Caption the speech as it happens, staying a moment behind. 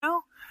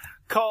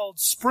called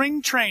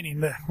Spring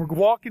Training. We're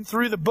walking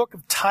through the book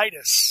of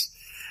Titus.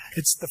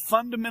 It's the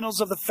fundamentals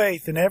of the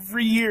faith. And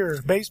every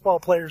year, baseball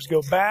players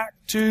go back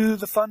to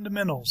the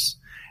fundamentals.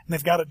 And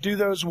they've got to do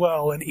those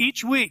well. And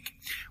each week,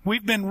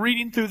 we've been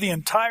reading through the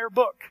entire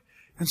book.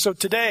 And so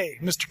today,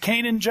 Mr.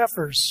 Kanan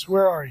Jeffers,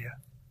 where are you?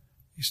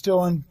 You still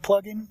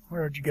unplugging?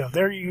 Where'd you go?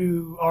 There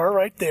you are,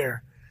 right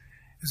there.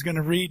 Is going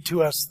to read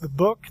to us the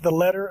book, the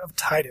letter of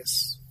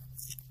Titus.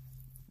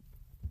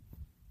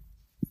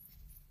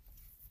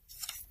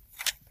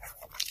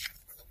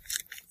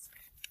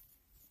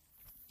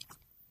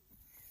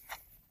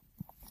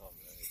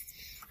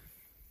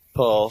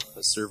 Paul,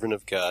 a servant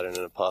of God and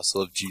an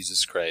apostle of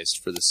Jesus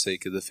Christ, for the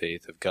sake of the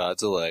faith of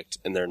God's elect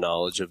and their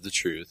knowledge of the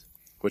truth,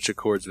 which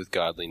accords with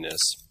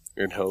godliness,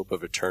 in hope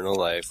of eternal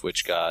life,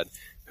 which God,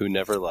 who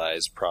never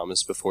lies,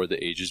 promised before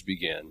the ages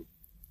began,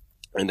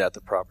 and at the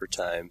proper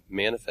time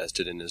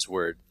manifested in his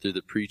word through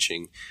the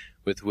preaching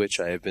with which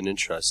I have been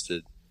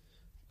entrusted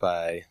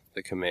by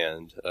the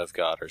command of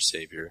God our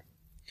Savior.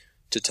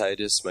 To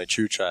Titus, my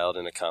true child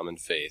in a common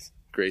faith,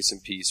 grace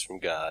and peace from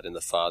God and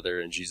the Father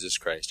and Jesus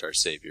Christ our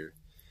Savior.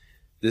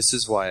 This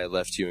is why I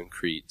left you in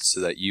Crete, so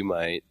that you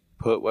might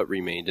put what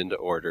remained into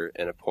order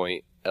and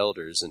appoint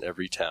elders in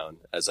every town,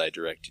 as I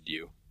directed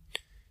you.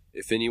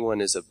 If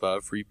anyone is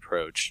above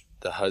reproach,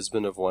 the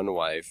husband of one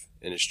wife,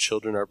 and his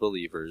children are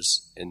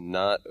believers, and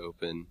not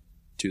open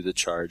to the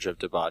charge of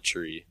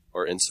debauchery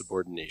or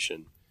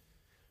insubordination.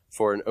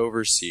 For an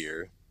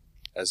overseer,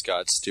 as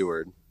God's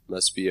steward,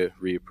 must be a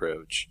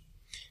reproach.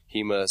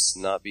 He must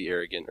not be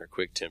arrogant or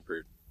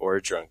quick-tempered, or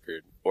a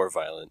drunkard, or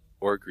violent,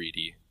 or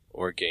greedy,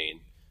 or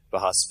gain, but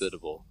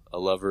hospitable, a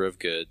lover of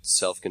good,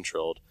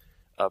 self-controlled,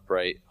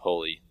 upright,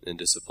 holy, and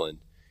disciplined.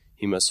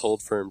 He must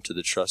hold firm to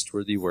the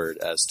trustworthy word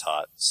as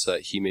taught, so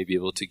that he may be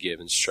able to give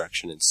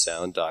instruction in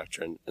sound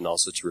doctrine, and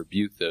also to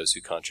rebuke those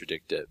who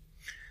contradict it.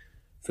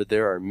 For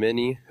there are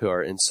many who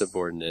are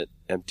insubordinate,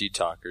 empty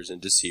talkers,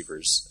 and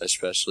deceivers,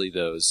 especially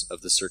those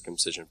of the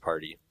circumcision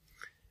party.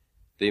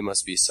 They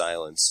must be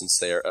silenced, since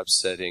they are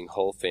upsetting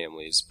whole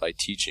families by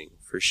teaching,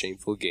 for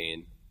shameful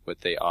gain,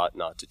 what they ought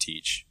not to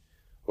teach.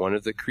 One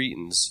of the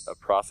Cretans, a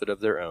prophet of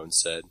their own,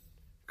 said,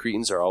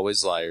 Cretans are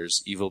always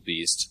liars, evil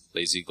beasts,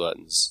 lazy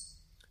gluttons.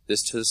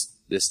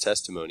 This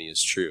testimony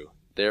is true.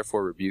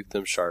 Therefore rebuke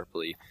them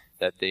sharply,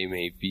 that they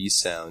may be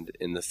sound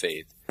in the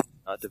faith,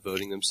 not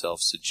devoting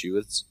themselves to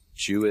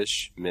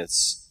Jewish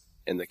myths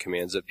and the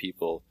commands of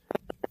people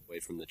away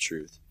from the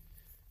truth.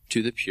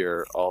 To the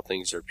pure all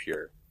things are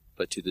pure,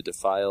 but to the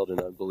defiled and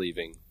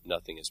unbelieving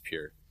nothing is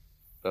pure.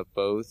 But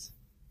both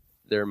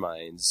their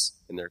minds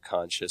and their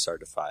conscience are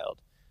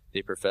defiled.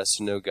 They profess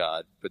to know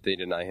God, but they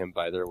deny him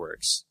by their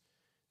works.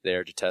 They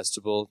are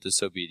detestable,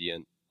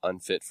 disobedient,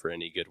 unfit for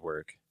any good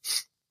work.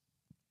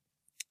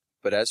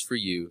 But as for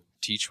you,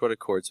 teach what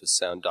accords with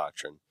sound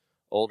doctrine.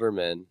 Older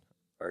men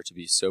are to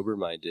be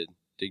sober-minded,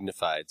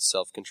 dignified,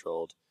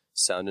 self-controlled,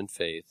 sound in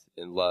faith,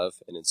 in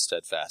love, and in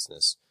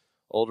steadfastness.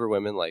 Older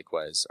women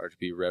likewise are to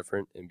be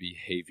reverent in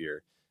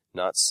behavior,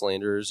 not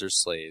slanderers or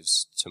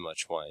slaves to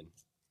much wine.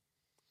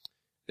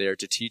 They are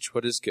to teach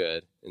what is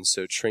good, and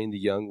so train the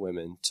young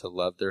women to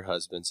love their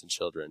husbands and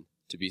children,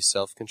 to be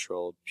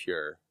self-controlled,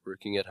 pure,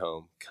 working at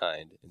home,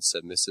 kind, and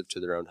submissive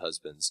to their own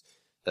husbands,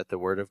 that the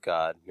word of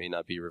God may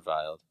not be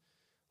reviled.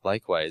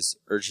 Likewise,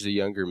 urge the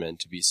younger men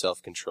to be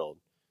self-controlled.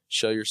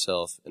 Show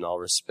yourself in all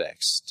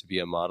respects to be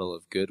a model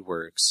of good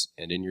works,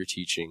 and in your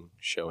teaching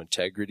show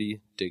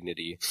integrity,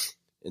 dignity,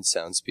 and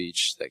sound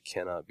speech that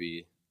cannot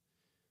be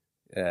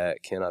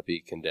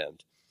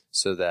condemned,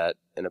 so that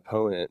an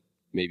opponent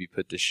may be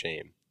put to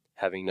shame,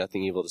 having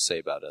nothing evil to say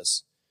about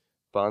us.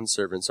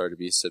 Bondservants are to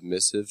be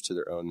submissive to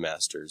their own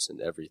masters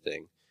in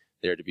everything.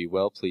 They are to be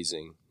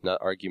well-pleasing,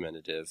 not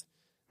argumentative,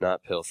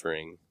 not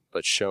pilfering,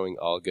 but showing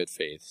all good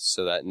faith,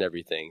 so that in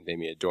everything they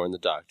may adorn the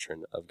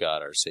doctrine of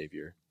God our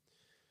Savior.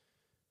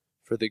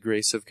 For the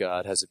grace of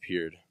God has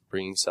appeared,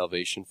 bringing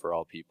salvation for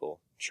all people,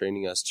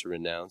 training us to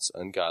renounce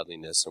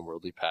ungodliness and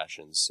worldly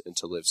passions, and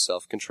to live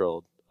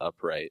self-controlled,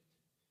 upright,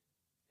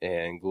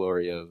 and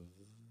godly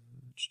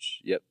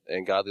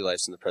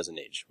lives in the present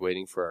age,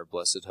 waiting for our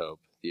blessed hope,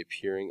 the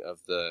appearing of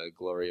the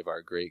glory of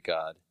our great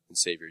God and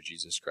Savior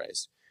Jesus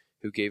Christ,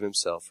 who gave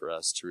himself for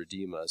us to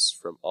redeem us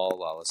from all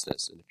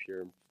lawlessness and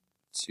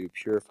to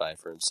purify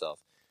for himself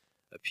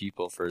a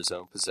people for his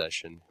own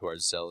possession who are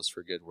zealous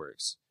for good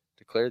works.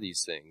 Declare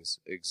these things,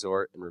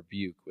 exhort and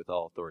rebuke with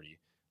all authority.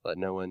 Let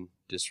no one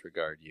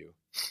disregard you.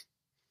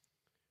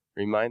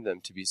 Remind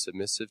them to be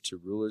submissive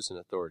to rulers and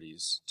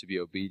authorities, to be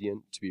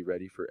obedient, to be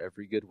ready for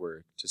every good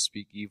work, to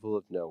speak evil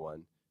of no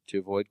one, to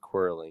avoid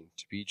quarreling,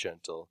 to be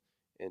gentle,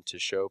 and to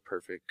show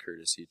perfect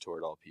courtesy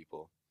toward all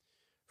people.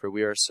 For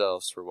we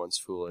ourselves were once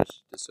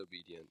foolish,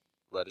 disobedient,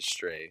 led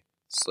astray,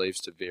 slaves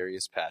to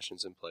various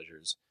passions and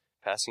pleasures,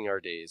 passing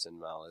our days in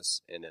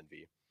malice and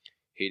envy,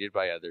 hated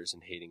by others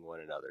and hating one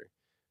another.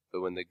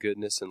 But when the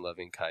goodness and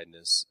loving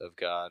kindness of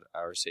God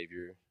our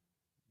Savior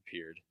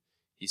appeared,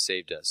 he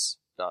saved us,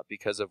 not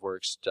because of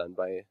works done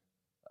by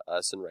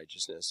us in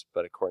righteousness,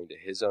 but according to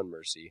his own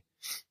mercy,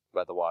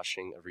 by the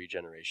washing of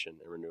regeneration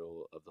and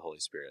renewal of the Holy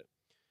Spirit,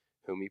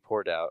 whom he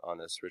poured out on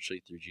us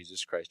richly through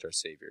Jesus Christ our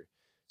Savior,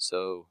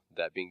 so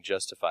that being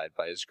justified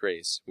by his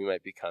grace, we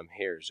might become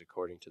heirs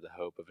according to the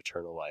hope of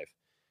eternal life.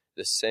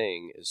 This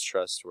saying is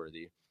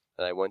trustworthy,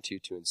 and I want you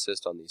to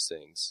insist on these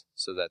things,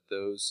 so that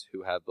those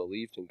who have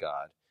believed in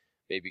God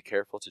may be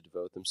careful to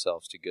devote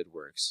themselves to good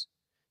works.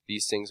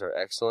 These things are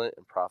excellent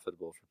and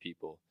profitable for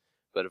people,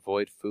 but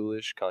avoid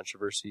foolish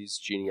controversies,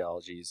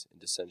 genealogies, and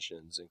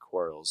dissensions and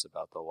quarrels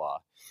about the law,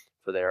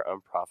 for they are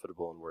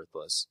unprofitable and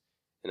worthless.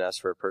 And as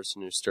for a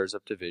person who stirs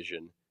up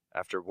division,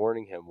 after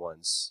warning him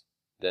once,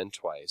 then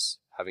twice,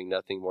 having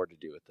nothing more to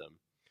do with them,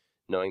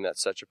 knowing that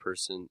such a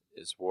person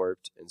is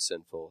warped and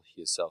sinful,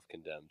 he is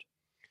self-condemned.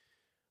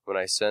 When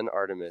I send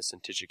Artemas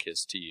and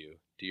Tychicus to you,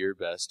 do your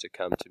best to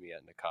come to me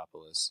at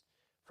Nicopolis,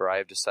 for I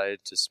have decided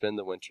to spend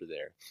the winter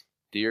there.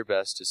 Do your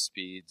best to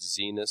speed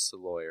Zenas the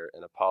lawyer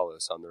and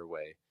Apollos on their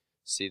way.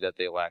 See that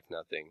they lack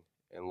nothing,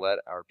 and let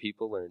our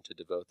people learn to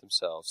devote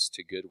themselves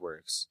to good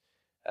works,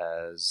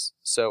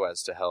 so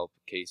as to help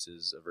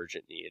cases of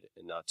urgent need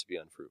and not to be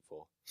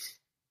unfruitful.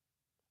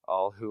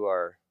 All who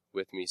are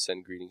with me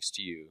send greetings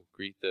to you.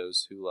 Greet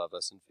those who love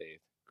us in faith.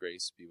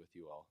 Grace be with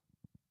you all.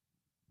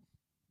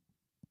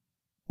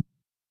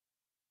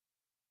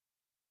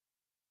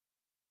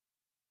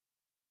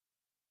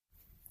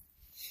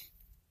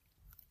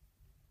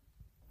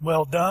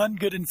 Well done,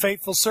 good and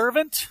faithful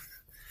servant.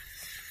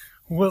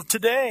 Well,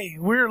 today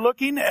we're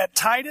looking at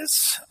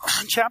Titus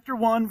chapter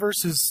 1,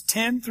 verses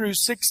 10 through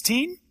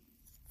 16.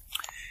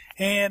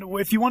 And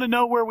if you want to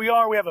know where we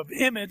are, we have an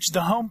image,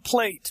 the home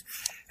plate.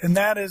 And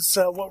that is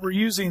what we're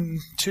using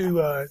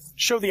to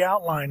show the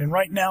outline. And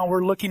right now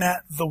we're looking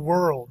at the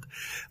world.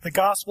 The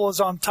gospel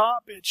is on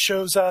top. It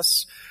shows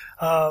us,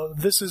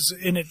 this is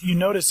in it. You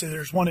notice that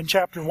there's one in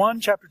chapter 1,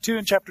 chapter 2,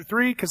 and chapter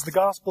 3, because the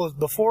gospel is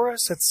before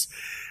us. It's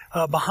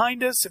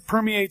behind us. It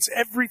permeates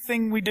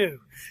everything we do.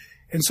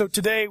 And so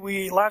today,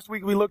 last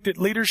week we looked at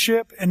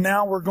leadership, and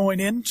now we're going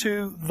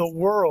into the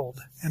world.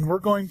 And we're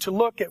going to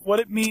look at what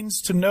it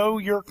means to know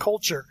your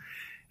culture.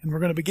 And we're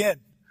going to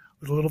begin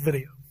with a little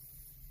video.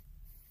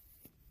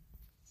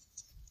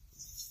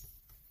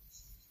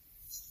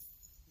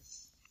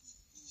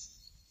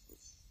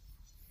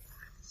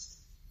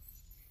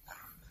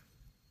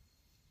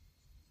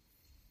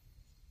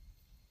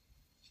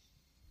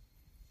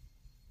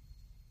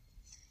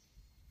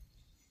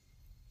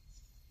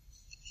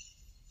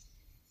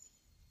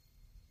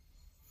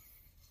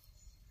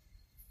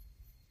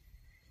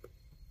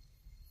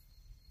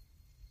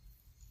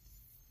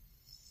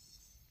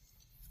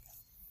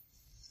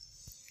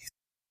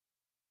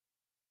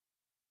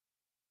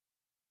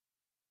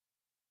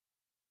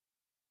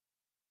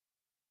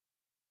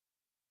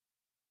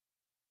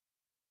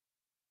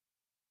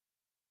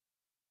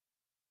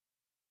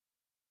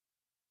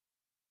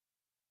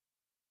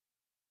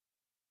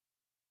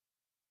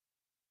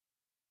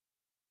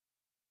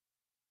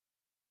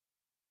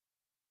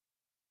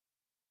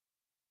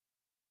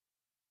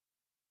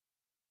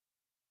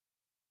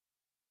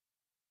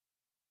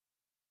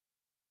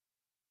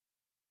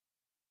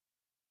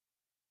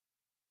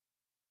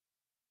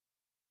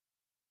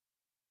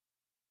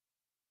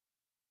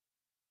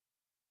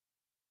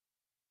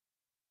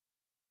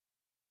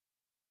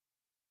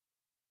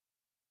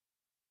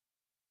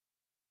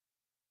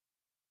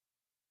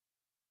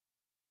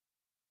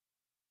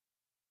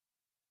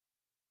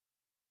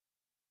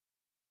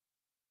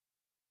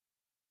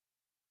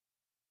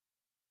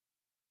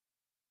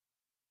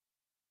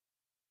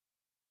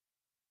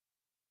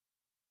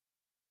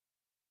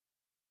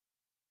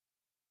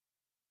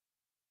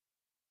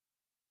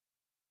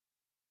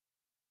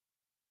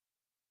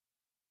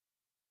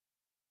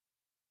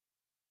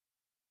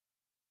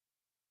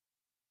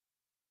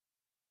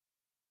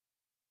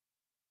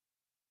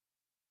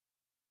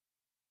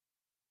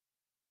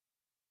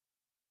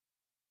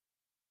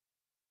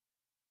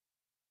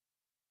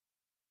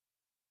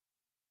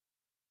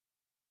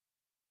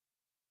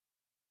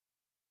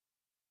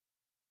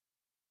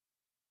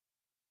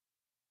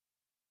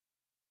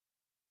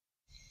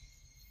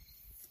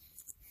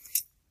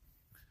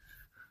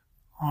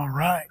 All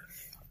right.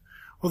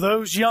 Well,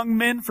 those young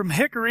men from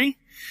Hickory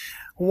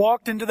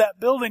walked into that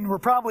building were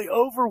probably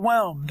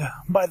overwhelmed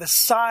by the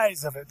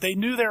size of it. They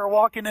knew they were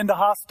walking into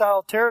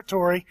hostile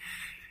territory.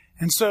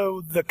 And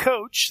so the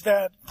coach,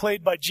 that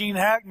played by Gene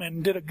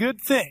Hackman, did a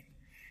good thing.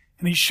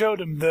 And he showed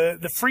them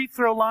the free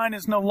throw line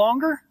is no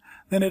longer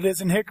than it is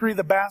in Hickory.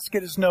 The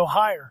basket is no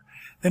higher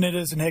than it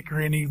is in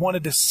Hickory. And he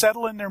wanted to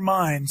settle in their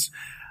minds,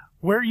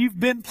 where you've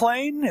been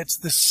playing, it's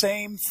the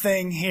same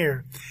thing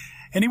here.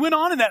 And he went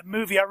on in that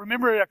movie. I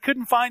remember I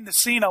couldn't find the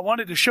scene. I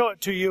wanted to show it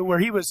to you, where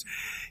he was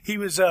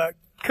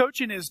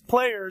coaching his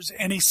players,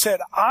 and he said,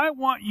 I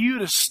want you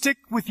to stick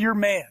with your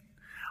man.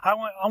 I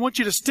want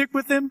you to stick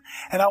with him,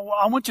 and I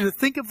want you to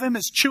think of him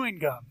as chewing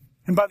gum.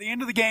 And by the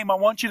end of the game, I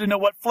want you to know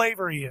what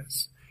flavor he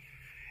is.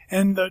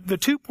 And the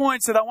 2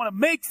 points that I want to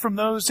make from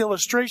those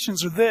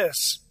illustrations are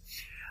this.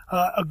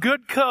 A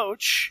good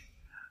coach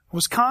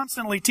was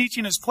constantly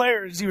teaching his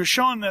players. He was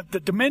showing that the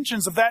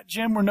dimensions of that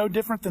gym were no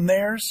different than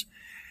theirs,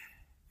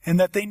 and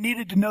that they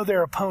needed to know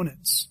their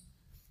opponents.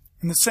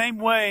 In the same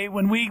way,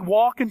 when we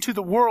walk into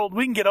the world,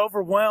 we can get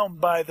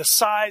overwhelmed by the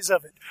size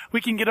of it. We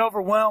can get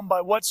overwhelmed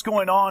by what's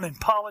going on in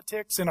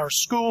politics, in our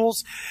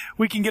schools.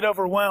 We can get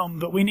overwhelmed,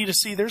 but we need to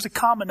see there's a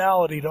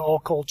commonality to all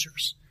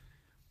cultures.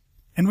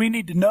 And we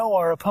need to know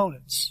our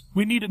opponents.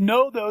 We need to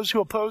know those who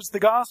oppose the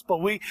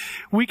gospel.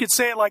 We could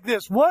say it like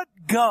this: what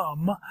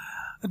gum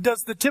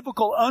does the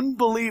typical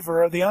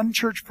unbeliever or the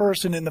unchurched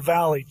person in the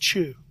valley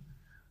chew?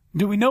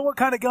 Do we know what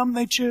kind of gum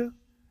they chew?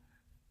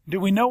 Do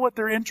we know what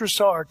their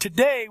interests are?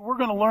 Today, we're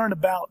going to learn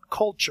about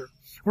culture.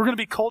 We're going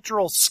to be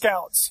cultural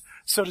scouts,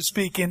 so to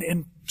speak.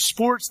 In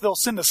sports, they'll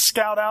send a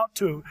scout out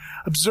to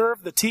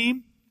observe the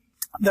team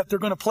that they're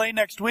going to play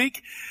next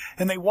week,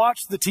 and they watch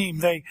the team.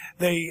 They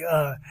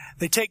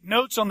take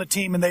notes on the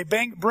team, and they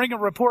bring a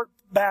report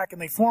back, and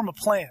they form a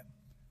plan.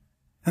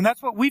 And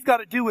that's what we've got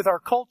to do with our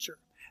culture.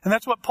 And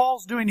that's what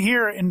Paul's doing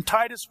here in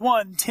Titus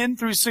 1, 10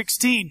 through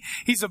 16.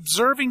 He's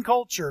observing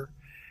culture.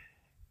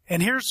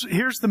 And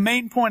here's the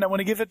main point. I want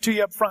to give it to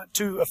you up front.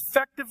 To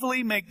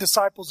effectively make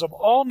disciples of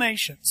all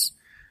nations,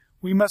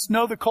 we must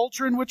know the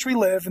culture in which we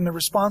live and the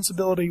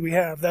responsibility we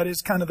have. That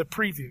is kind of the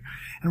preview.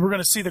 And we're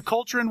going to see the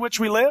culture in which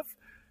we live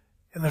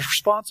and the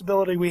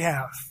responsibility we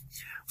have.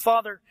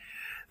 Father,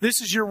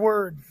 this is your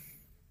word.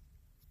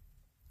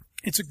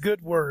 It's a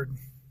good word.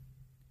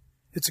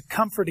 It's a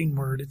comforting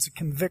word. It's a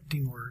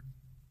convicting word.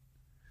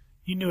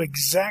 You knew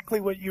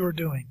exactly what you were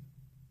doing.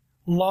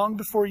 Long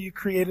before you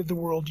created the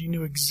world, you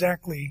knew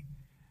exactly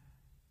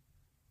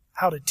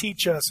how to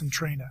teach us and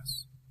train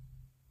us.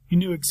 You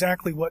knew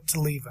exactly what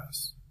to leave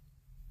us.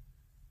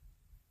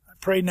 I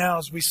pray now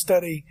as we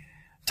study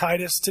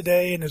Titus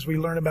today and as we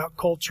learn about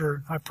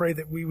culture, I pray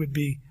that we would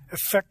be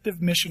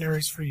effective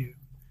missionaries for you.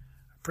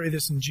 I pray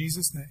this in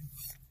Jesus' name.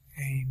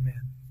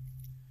 Amen.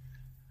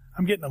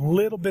 I'm getting a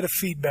little bit of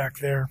feedback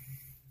there.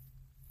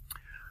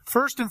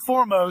 First and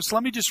foremost,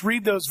 let me just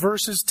read those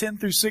verses 10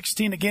 through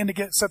 16 again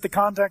to set the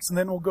context, and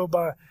then we'll go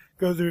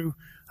through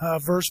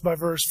verse by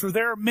verse. For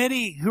there are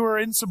many who are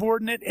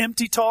insubordinate,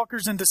 empty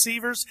talkers and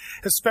deceivers,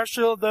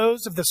 especially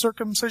those of the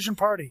circumcision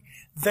party.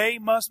 They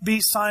must be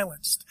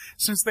silenced,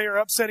 since they are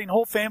upsetting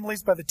whole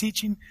families by the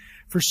teaching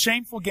for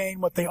shameful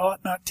gain what they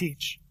ought not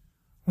teach.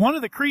 One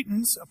of the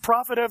Cretans, a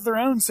prophet of their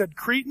own, said,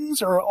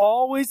 Cretans are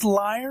always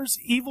liars,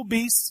 evil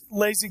beasts,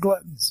 lazy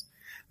gluttons.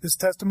 This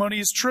testimony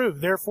is true.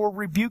 Therefore,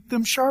 rebuke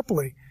them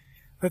sharply,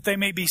 that they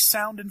may be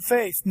sound in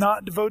faith,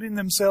 not devoting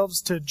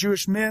themselves to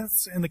Jewish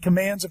myths and the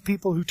commands of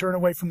people who turn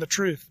away from the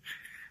truth.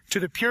 To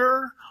the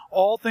pure,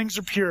 all things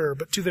are pure,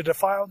 but to the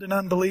defiled and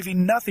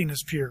unbelieving, nothing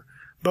is pure.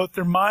 Both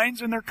their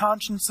minds and their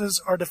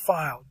consciences are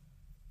defiled.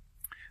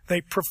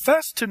 They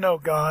profess to know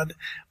God,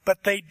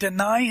 but they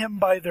deny Him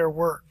by their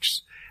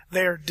works.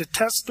 They are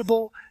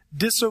detestable,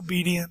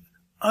 disobedient,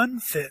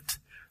 unfit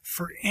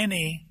for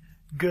any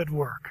good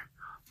work.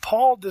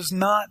 Paul does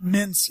not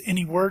mince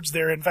any words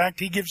there. In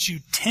fact, he gives you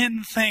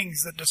 10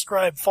 things that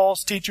describe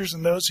false teachers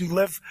and those who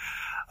live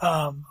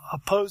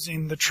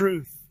opposing the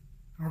truth.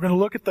 And we're going to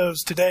look at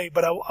those today,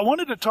 but I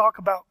wanted to talk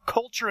about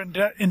culture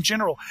in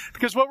general,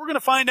 because what we're going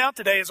to find out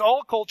today is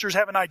all cultures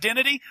have an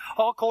identity,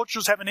 all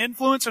cultures have an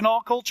influence, and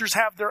all cultures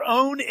have their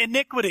own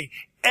iniquity.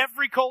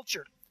 Every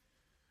culture.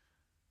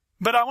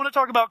 But I want to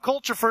talk about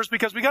culture first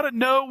because we got to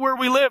know where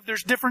we live.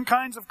 There's different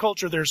kinds of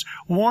culture. There's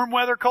warm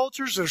weather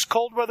cultures. There's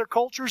cold weather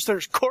cultures.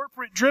 There's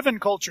corporate driven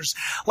cultures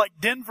like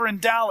Denver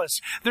and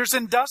Dallas. There's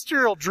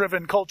industrial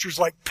driven cultures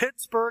like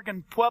Pittsburgh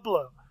and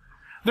Pueblo.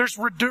 There's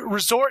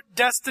resort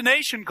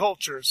destination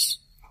cultures,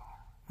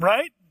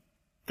 right?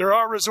 There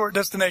are resort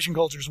destination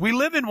cultures. We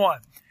live in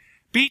one.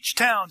 Beach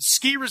towns,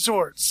 ski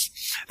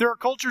resorts. There are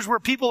cultures where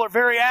people are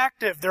very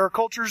active. There are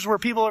cultures where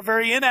people are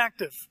very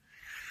inactive.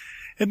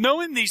 And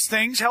knowing these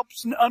things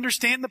helps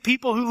understand the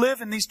people who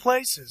live in these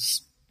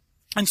places.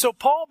 And so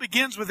Paul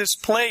begins with this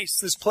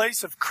place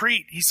of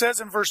Crete. He says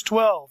in verse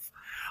 12,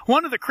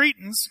 one of the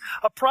Cretans,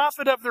 a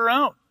prophet of their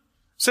own,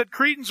 said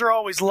Cretans are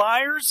always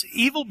liars,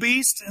 evil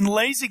beasts, and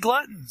lazy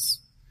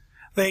gluttons.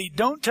 They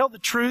don't tell the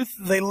truth,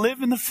 they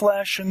live in the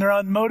flesh, and they're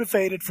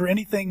unmotivated for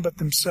anything but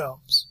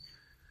themselves.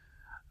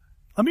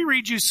 Let me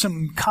read you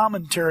some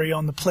commentary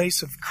on the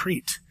place of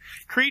Crete.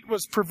 Crete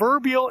was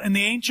proverbial in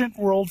the ancient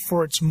world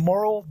for its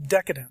moral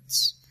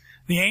decadence.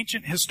 The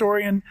ancient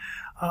historian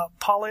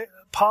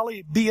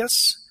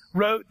Polybius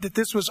wrote that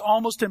it was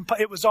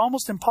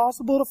almost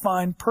impossible to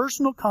find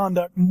personal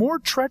conduct more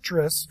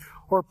treacherous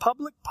or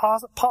public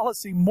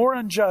policy more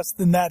unjust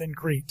than that in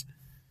Crete.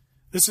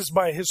 This is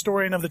by a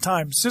historian of the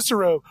time.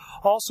 Cicero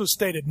also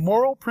stated,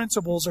 moral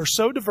principles are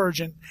so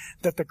divergent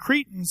that the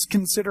Cretans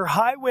consider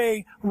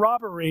highway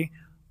robbery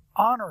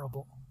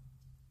honorable.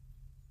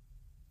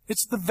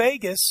 It's the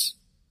Vegas,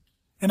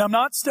 and I'm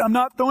not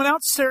throwing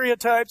out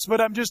stereotypes, but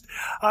I'm just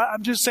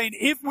saying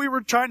if we were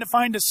trying to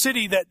find a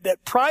city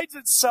that prides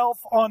itself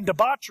on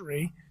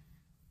debauchery,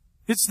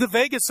 it's the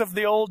Vegas of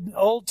the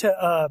Old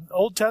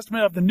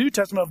Testament, of the New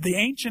Testament, of the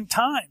ancient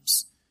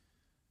times.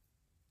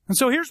 And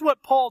so here's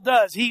what Paul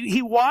does.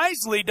 He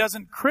wisely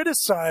doesn't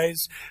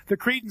criticize the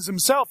Cretans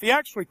himself. He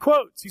actually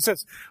quotes. He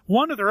says,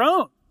 one of their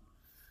own.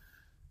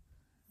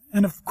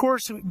 And of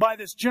course, by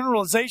this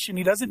generalization,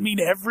 he doesn't mean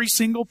every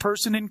single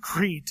person in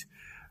Crete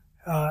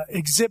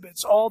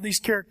exhibits all these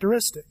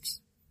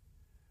characteristics.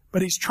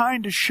 But he's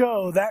trying to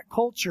show that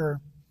culture,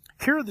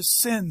 here are the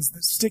sins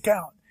that stick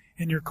out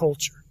in your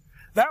culture.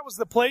 That was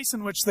the place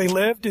in which they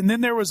lived, and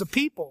then there was a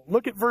people.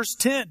 Look at verse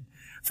 10.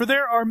 For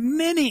there are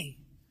many.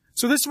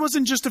 So this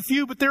wasn't just a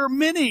few, but there are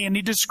many, and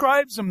he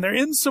describes them. They're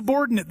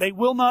insubordinate. They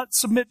will not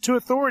submit to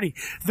authority.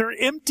 They're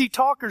empty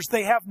talkers.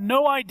 They have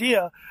no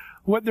idea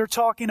what they're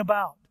talking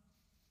about.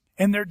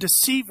 And they're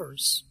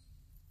deceivers.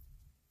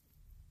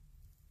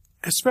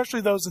 Especially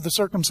those of the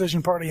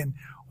circumcision party. And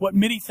what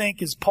many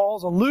think is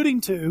Paul's alluding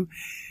to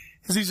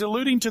is he's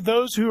alluding to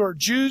those who are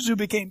Jews who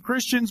became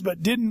Christians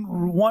but didn't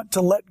want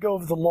to let go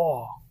of the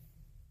law.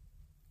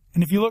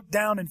 And if you look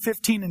down in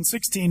 15 and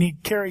 16, he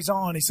carries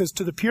on. He says,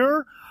 to the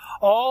pure,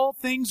 all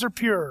things are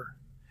pure.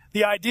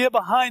 The idea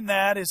behind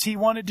that is he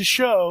wanted to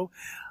show,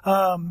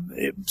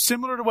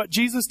 similar to what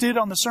Jesus did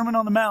on the Sermon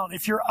on the Mount,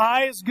 if your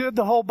eye is good,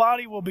 the whole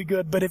body will be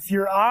good. But if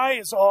your eye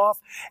is off,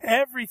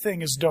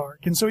 everything is dark.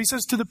 And so he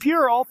says, to the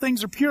pure, all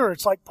things are pure.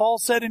 It's like Paul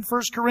said in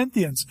 1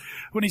 Corinthians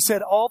when he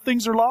said, all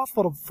things are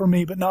lawful for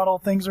me, but not all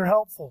things are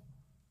helpful.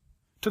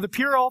 To the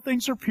pure, all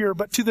things are pure.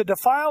 But to the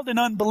defiled and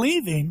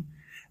unbelieving,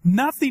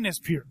 nothing is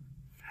pure.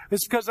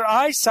 It's because their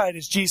eyesight,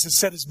 as Jesus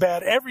said, is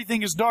bad.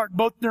 Everything is dark.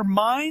 Both their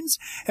minds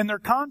and their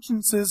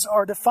consciences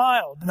are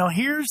defiled. Now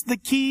here's the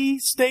key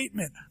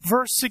statement.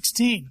 Verse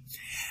 16.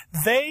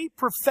 They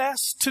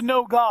profess to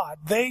know God.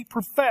 They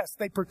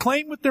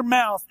proclaim with their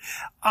mouth,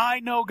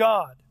 I know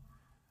God.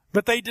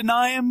 But they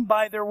deny Him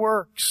by their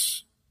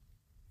works.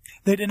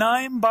 They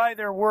deny Him by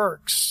their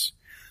works.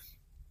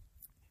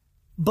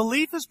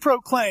 Belief is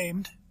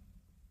proclaimed,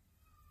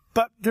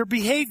 but their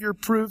behavior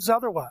proves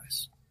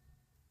otherwise.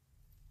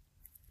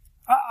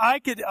 I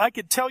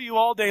could tell you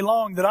all day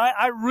long that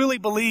I really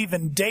believe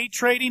in day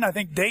trading. I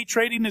think day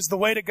trading is the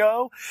way to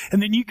go.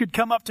 And then you could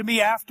come up to me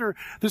after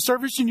the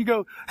service and you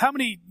go, how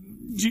many,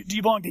 do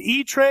you belong to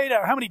E-Trade?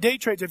 How many day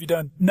trades have you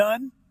done?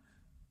 None.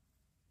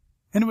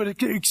 And it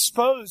would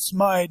expose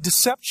my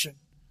deception.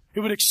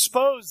 It would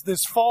expose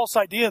this false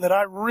idea that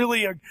I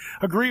really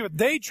agree with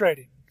day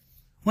trading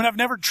when I've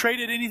never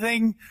traded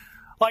anything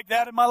like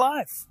that in my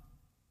life.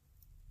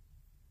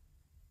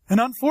 And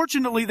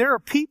unfortunately, there are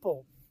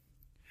people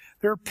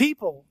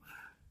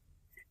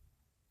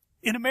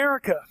in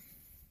America,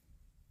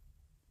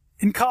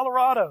 in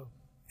Colorado,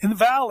 in the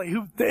valley,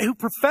 who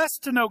profess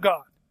to know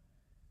God,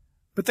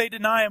 but they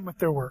deny Him with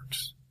their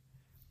works.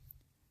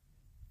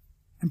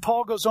 And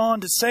Paul goes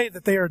on to say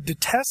that they are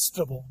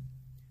detestable,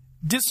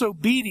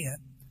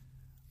 disobedient,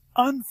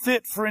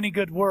 unfit for any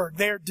good work.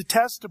 They are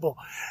detestable.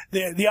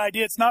 The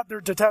idea, it's not they're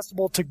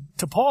detestable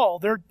to Paul,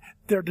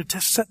 they're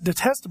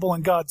detestable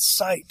in God's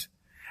sight.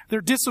 They're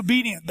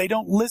disobedient. They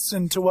don't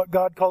listen to what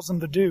God calls them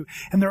to do.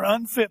 And they're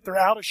unfit. They're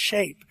out of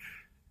shape.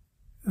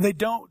 They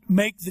don't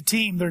make the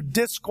team. They're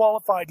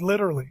disqualified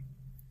literally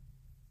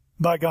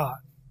by God.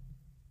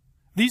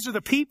 These are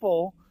the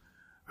people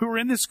who are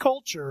in this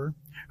culture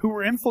who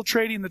were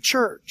infiltrating the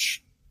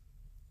church.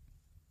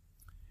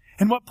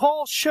 And what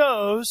Paul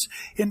shows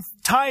in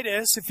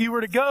Titus, if you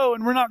were to go,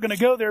 and we're not going to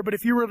go there, but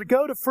if you were to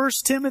go to 1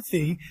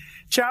 Timothy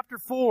chapter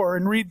 4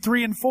 and read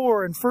 3 and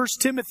 4 and 1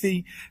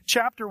 Timothy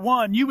chapter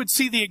 1, you would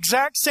see the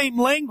exact same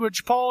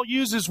language Paul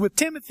uses with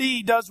Timothy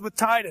he does with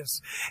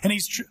Titus. And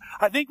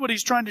I think what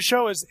he's trying to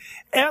show is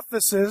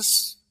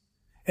Ephesus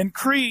and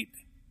Crete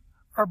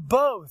are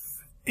both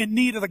in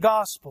need of the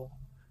gospel.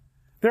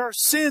 There are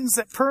sins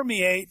that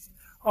permeate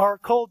our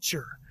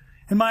culture.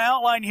 In my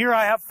outline here,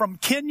 I have from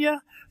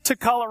Kenya to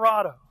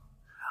Colorado.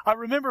 I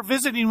remember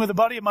visiting with a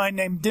buddy of mine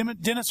named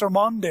Dennis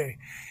Ormonde.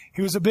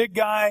 He was a big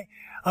guy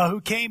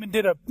who came and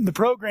did the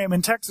program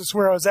in Texas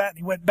where I was at. And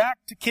he went back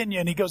to Kenya,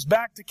 and he goes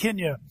back to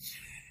Kenya.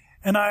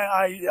 And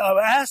I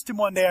asked him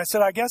one day, I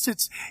said, I guess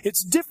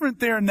it's different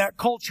there in that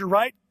culture,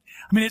 right?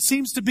 I mean, it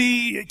seems to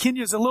be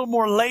Kenya's a little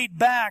more laid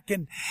back,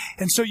 and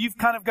so you've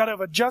kind of got to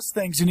adjust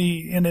things. And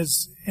he, in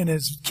his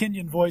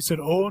Kenyan voice, said,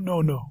 "Oh,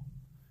 no."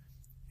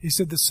 He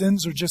said, the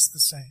sins are just the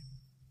same.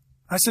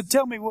 I said,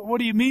 tell me, what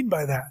do you mean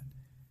by that?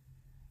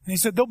 And he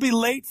said, they'll be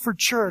late for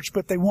church,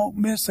 but they won't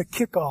miss a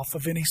kickoff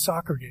of any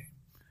soccer game.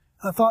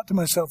 I thought to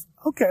myself,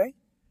 okay,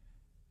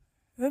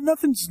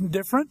 nothing's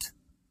different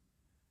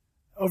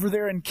over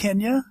there in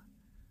Kenya.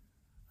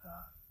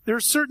 There are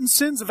certain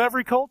sins of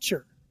every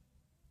culture.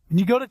 When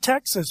you go to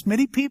Texas,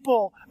 many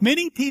people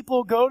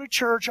go to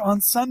church on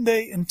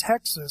Sunday in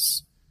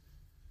Texas,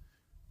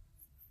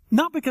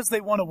 not because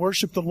they want to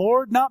worship the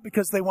Lord, not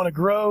because they want to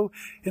grow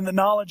in the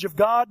knowledge of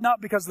God, not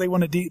because they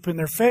want to deepen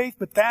their faith,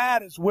 but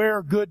that is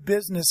where good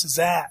business is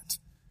at.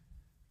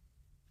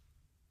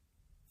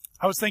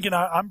 I was thinking,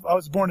 I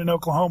was born in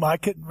Oklahoma. I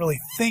couldn't really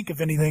think of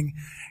anything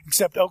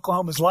except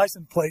Oklahoma's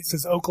license plate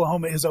says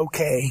Oklahoma is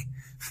okay.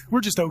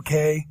 We're just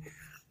okay.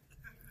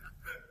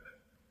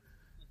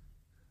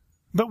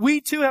 But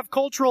we too have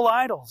cultural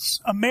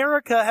idols.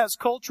 America has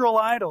cultural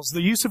idols.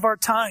 The use of our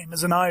time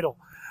is an idol.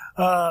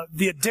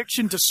 The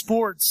addiction to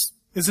sports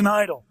is an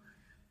idol.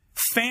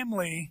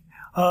 Family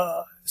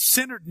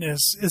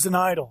centeredness is an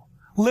idol.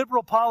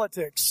 Liberal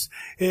politics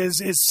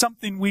is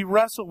something we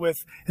wrestle with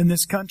in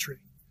this country.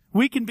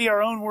 We can be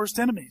our own worst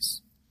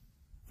enemies.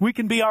 We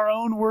can be our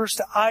own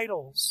worst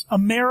idols.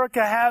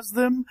 America has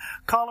them.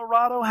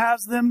 Colorado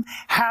has them.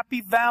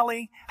 Happy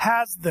Valley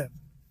has them.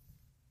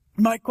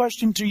 My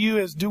question to you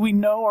is, do we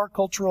know our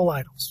cultural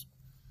idols?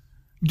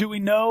 Do we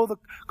know the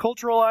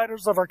cultural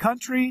idols of our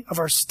country, of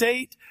our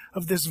state,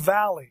 of this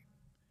valley?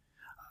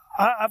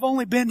 I've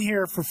only been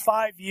here for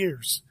 5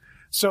 years.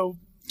 So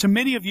to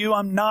many of you,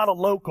 I'm not a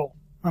local.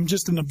 I'm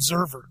just an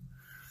observer.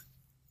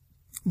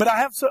 But I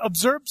have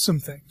observed some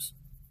things.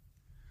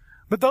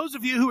 But those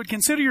of you who would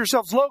consider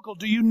yourselves local,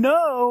 do you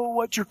know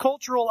what your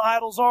cultural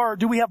idols are?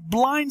 Do we have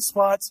blind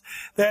spots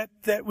that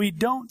we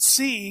don't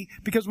see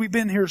because we've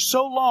been here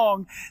so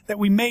long that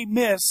we may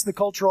miss the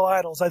cultural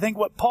idols? I think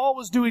what Paul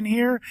was doing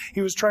here,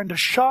 he was trying to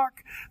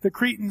shock the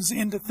Cretans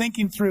into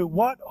thinking through,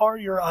 what are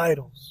your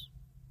idols?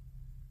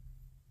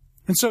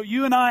 And so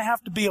you and I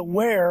have to be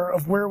aware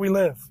of where we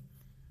live.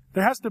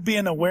 There has to be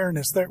an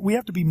awareness. We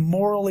have to be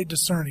morally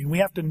discerning. We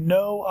have to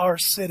know our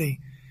city.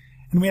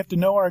 And we have to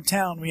know our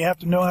town. We have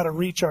to know how to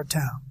reach our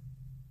town.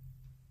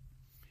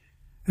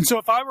 And so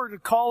if I were to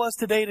call us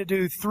today to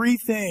do 3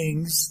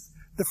 things,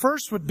 the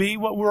first would be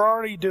what we're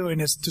already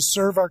doing, is to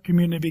serve our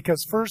community,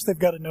 because first they've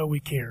got to know we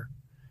care.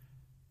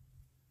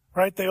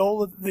 Right? The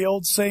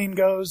old saying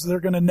goes, they're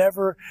going to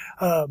never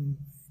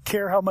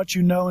care how much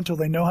you know until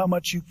they know how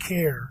much you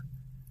care.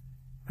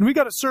 And we've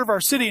got to serve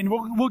our city, and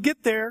we'll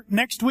get there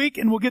next week,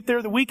 and we'll get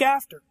there the week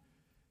after.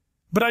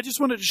 But I just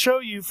wanted to show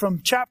you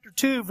from chapter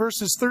 2,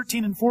 verses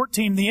 13 and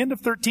 14, the end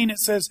of 13, it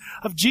says,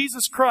 of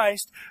Jesus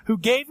Christ, who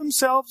gave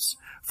himself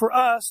for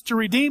us to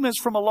redeem us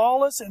from all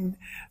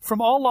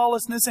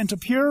lawlessness, and to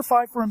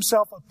purify for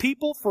himself a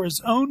people for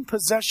his own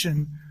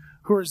possession,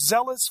 who are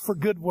zealous for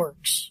good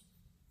works.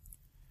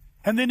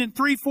 And then in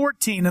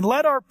 3:14, and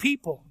let our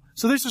people,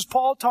 so this is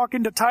Paul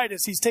talking to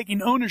Titus, he's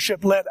taking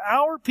ownership, let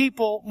our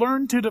people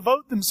learn to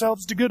devote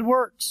themselves to good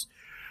works,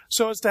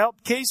 so as to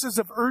help cases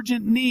of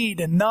urgent need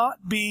and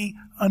not be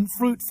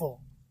unfruitful.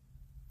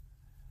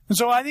 And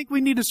so I think we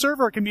need to serve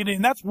our community,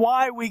 and that's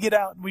why we get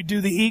out and we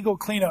do the Eagle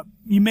cleanup.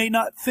 You may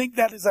not think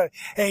that is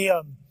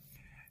a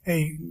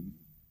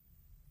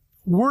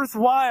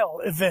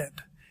worthwhile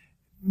event.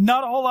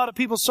 Not a whole lot of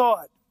people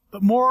saw it,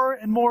 but more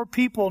and more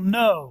people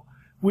know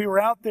we were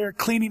out there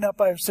cleaning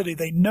up our city.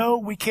 They know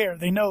we care.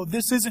 They know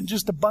this isn't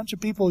just a bunch of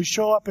people who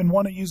show up and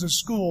want to use a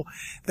school.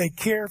 They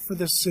care for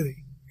this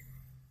city.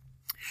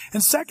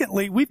 And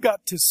secondly, we've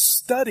got to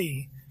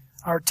study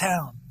our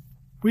town.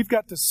 We've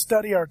got to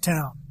study our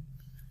town.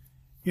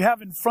 You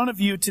have in front of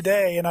you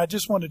today, and I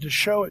just wanted to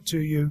show it to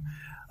you,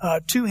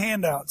 2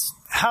 handouts.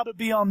 How to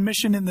be on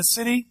mission in the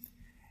city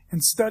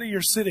and study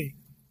your city.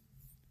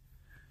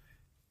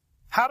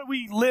 How do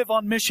we live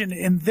on mission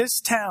in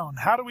this town?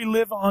 How do we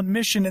live on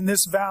mission in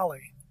this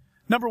valley?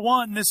 Number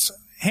 1, this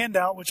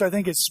handout, which I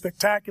think is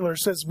spectacular,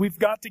 says we've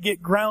got to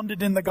get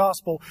grounded in the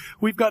gospel.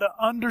 We've got to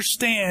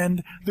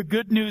understand the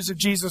good news of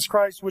Jesus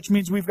Christ, which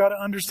means we've got to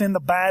understand the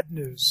bad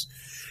news.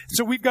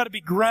 So we've got to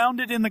be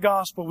grounded in the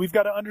gospel. We've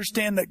got to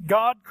understand that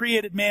God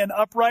created man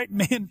upright,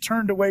 man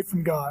turned away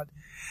from God.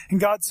 And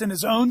God sent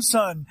his own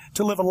son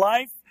to live a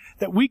life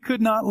that we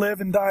could not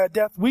live and die a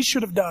death we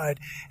should have died,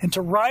 and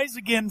to rise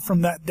again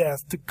from that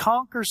death, to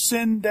conquer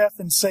sin, death,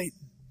 and Satan.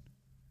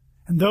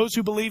 And those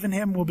who believe in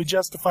him will be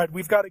justified.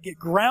 We've got to get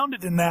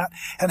grounded in that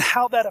and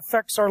how that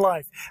affects our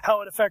life,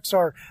 how it affects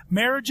our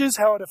marriages,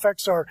 how it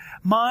affects our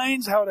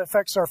minds, how it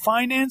affects our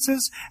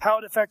finances, how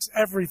it affects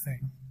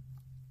everything.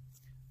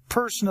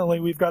 Personally,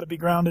 we've got to be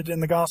grounded in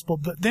the gospel,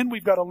 but then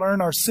we've got to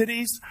learn our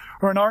cities,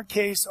 or in our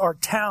case, our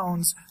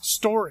town's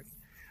story.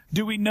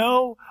 Do we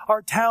know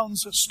our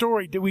town's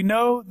story? Do we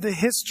know the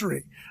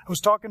history? I was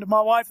talking to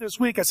my wife this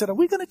week. I said, are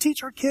we going to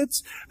teach our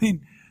kids? Are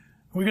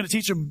we going to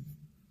teach them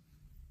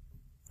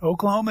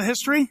Oklahoma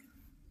history?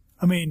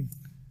 The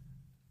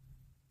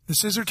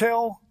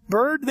scissor-tail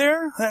bird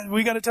there?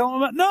 We got to tell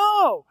them about?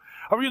 No!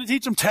 Are we going to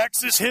teach them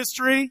Texas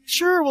history?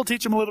 Sure, we'll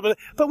teach them a little bit.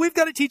 But we've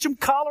got to teach them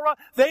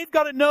Colorado. They've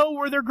got to know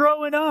where they're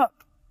growing up.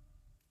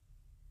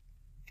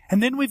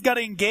 And then we've got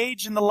to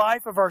engage in the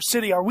life of our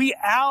city. Are we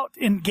out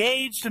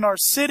engaged in our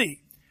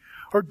city?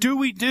 Or do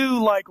we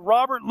do like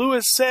Robert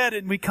Lewis said,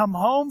 and we come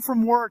home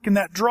from work and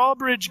that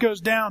drawbridge goes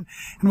down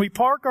and we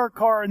park our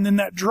car and then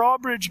that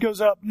drawbridge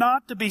goes up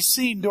not to be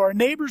seen? Do our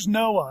neighbors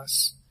know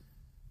us?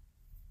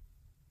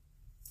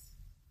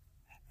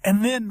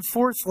 And then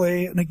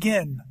fourthly, and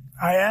again,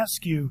 I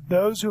ask you,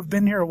 those who have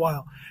been here a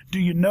while, do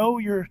you know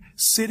your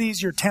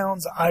city's, your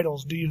town's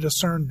idols? Do you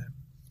discern them?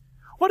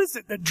 What is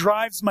it that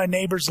drives my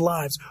neighbors'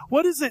 lives?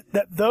 What is it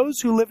that those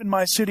who live in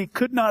my city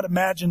could not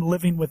imagine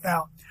living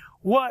without?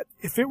 What,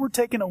 if it were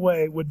taken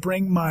away, would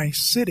bring my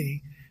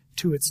city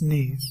to its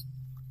knees?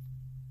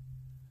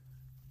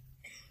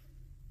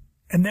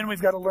 And then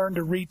we've got to learn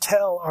to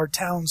retell our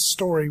town's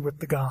story with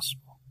the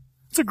gospel.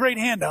 It's a great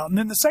handout. And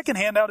then the second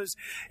handout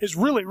is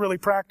really, really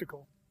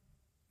practical.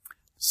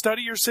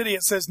 Study your city.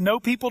 It says, know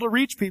people to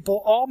reach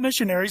people. All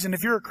missionaries, and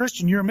if you're a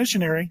Christian, you're a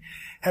missionary,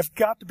 have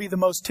got to be the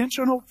most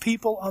intentional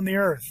people on the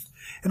earth.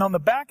 And on the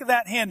back of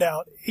that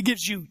handout, it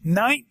gives you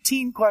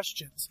 19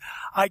 questions.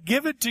 I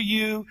give it to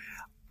you.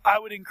 I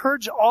would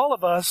encourage all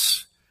of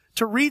us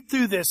to read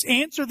through this,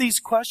 answer these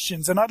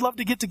questions, and I'd love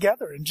to get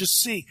together and just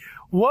see,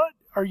 what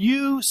are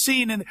you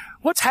seeing in,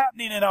 what's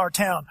happening in our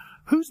town?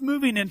 Who's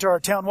moving into our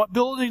town? What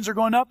buildings are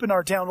going up in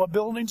our town? What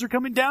buildings are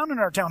coming down in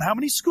our town? How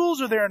many schools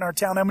are there in our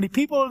town? How many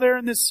people are there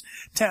in this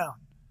town?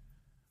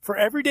 For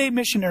everyday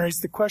missionaries,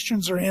 the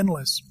questions are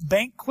endless.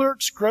 Bank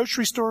clerks,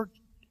 grocery store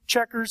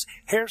checkers,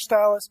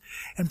 hairstylists,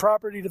 and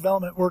property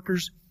development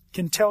workers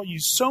can tell you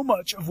so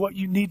much of what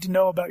you need to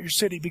know about your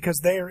city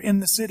because they are in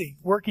the city,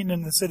 working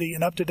in the city,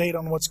 and up to date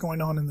on what's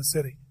going on in the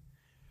city.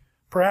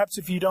 Perhaps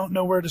if you don't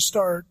know where to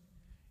start,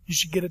 you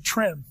should get a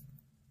trim,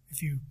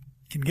 if you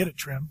can get a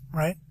trim,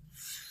 right?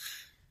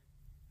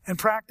 And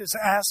practice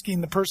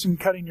asking the person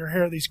cutting your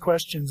hair these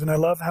questions. And I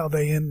love how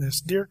they end this.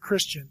 Dear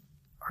Christian,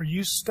 are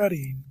you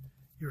studying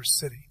your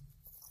city?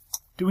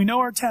 Do we know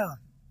our town?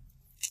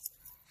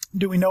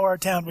 Do we know our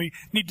town? We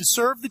need to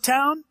serve the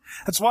town.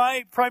 That's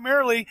why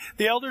primarily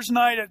the elders and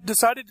I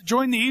decided to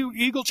join the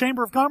Eagle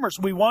Chamber of Commerce.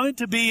 We wanted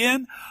to be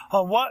in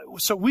on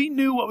so we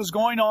knew what was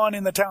going on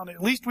in the town.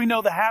 At least we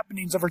know the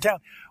happenings of our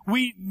town.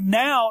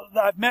 Now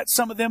that I've met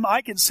some of them,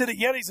 I can sit at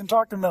Yetis and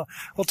talk to them.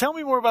 Well, tell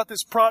me more about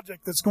this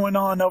project that's going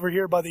on over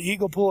here by the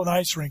Eagle Pool and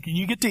Ice Rink. And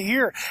you get to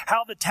hear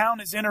how the town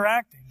is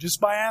interacting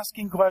just by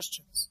asking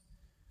questions.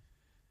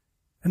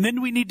 And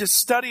then we need to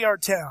study our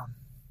town.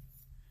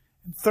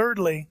 And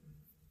thirdly,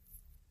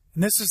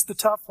 and this is the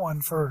tough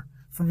one for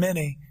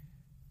many,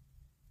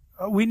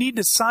 we need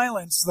to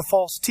silence the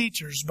false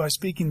teachers by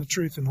speaking the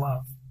truth in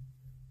love.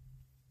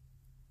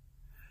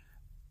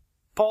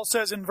 Paul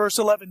says in verse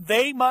 11,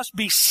 they must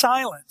be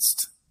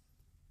silenced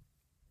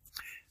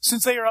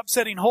since they are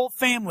upsetting whole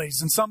families.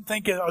 And some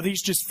think, are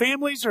these just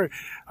families or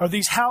are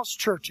these house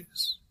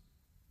churches?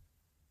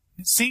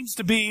 It seems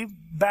to be,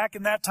 back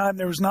in that time,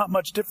 there was not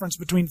much difference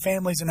between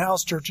families and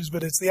house churches,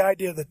 but it's the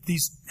idea that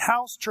these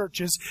house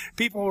churches,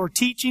 people were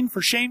teaching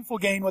for shameful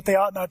gain what they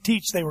ought not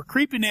teach. They were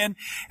creeping in,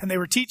 and they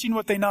were teaching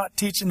what they not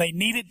teach, and they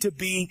needed to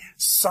be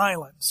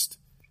silenced.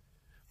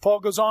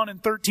 Paul goes on in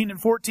 13 and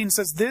 14,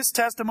 says, this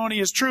testimony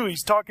is true.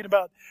 He's talking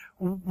about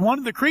one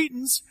of the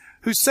Cretans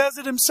who says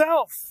it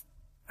himself.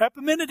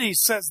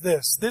 Epimenides says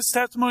this. This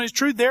testimony is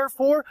true.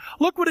 Therefore,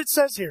 look what it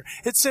says here.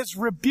 It says,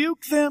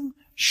 rebuke them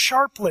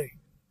sharply.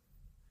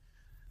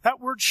 That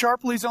word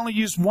sharply is only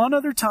used one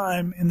other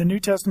time in the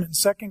New Testament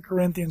in 2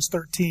 Corinthians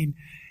 13,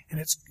 and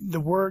it's the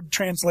word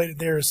translated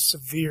there is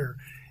severe.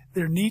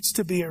 There needs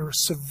to be a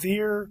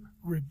severe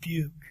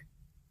rebuke.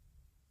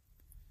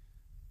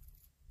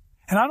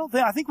 And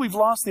I think we've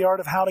lost the art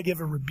of how to give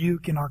a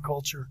rebuke in our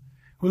culture.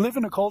 We live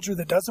in a culture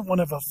that doesn't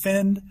want to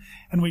offend,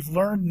 and we've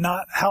learned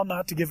how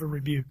not to give a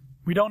rebuke.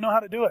 We don't know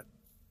how to do it.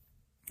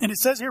 And it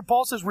says here,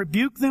 Paul says,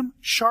 rebuke them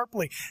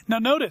sharply. Now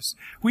notice,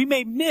 we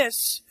may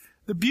miss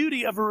the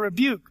beauty of a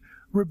rebuke.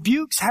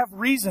 Rebukes have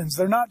reasons.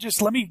 They're not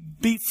just, let me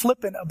be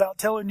flippant about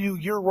telling you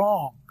you're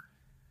wrong.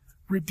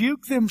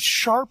 Rebuke them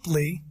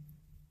sharply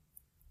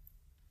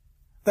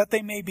that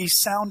they may be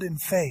sound in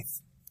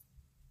faith.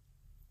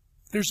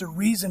 There's a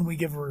reason we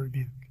give a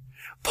rebuke.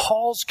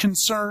 Paul's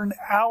concern,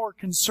 our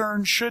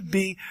concern should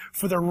be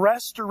for the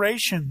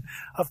restoration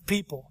of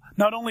people.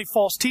 Not only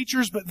false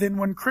teachers, but then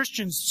when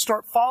Christians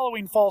start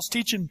following false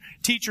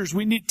teachers,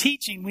 we need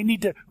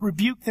to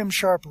rebuke them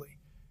sharply.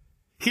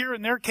 Here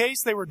in their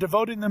case, they were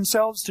devoting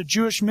themselves to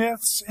Jewish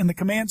myths and the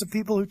commands of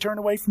people who turn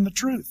away from the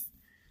truth.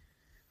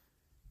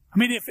 I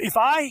mean, if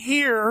I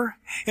hear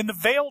in the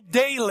Vale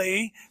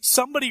Daily,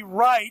 somebody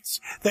writes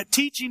that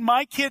teaching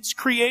my kids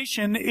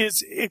creation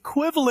is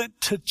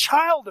equivalent to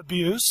child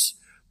abuse,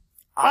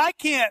 I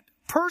can't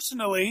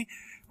personally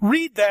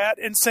read that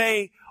and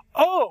say,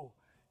 oh,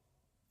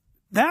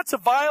 that's a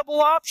viable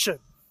option.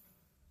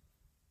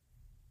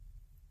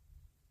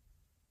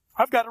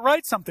 I've got to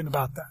write something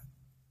about that.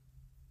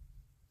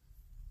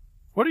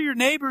 What are your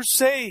neighbors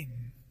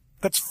saying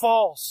that's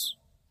false?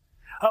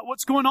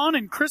 What's going on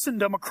in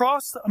Christendom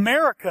across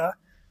America?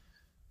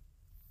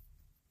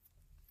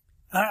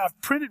 I've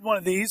printed one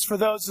of these for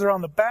those that are on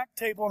the back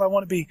table, and I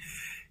want to be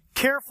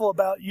careful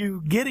about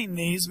you getting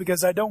these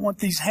because I don't want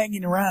these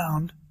hanging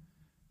around.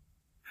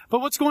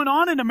 But what's going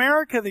on in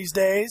America these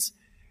days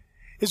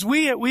is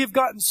we have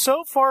gotten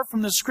so far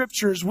from the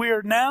Scriptures, we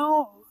are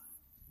now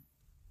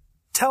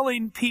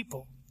telling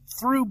people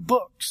through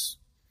books.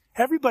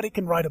 Everybody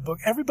can write a book.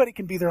 Everybody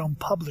can be their own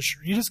publisher.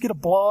 You just get a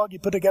blog, you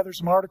put together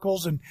some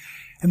articles, and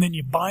then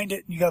you bind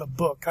it, and you got a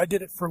book. I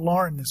did it for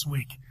Lauren this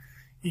week.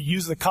 You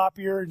use the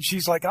copier, and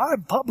she's like,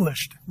 I'm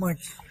published. I'm like,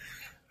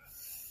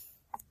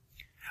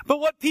 but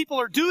what people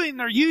are doing,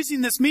 they're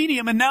using this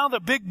medium, and now the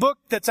big book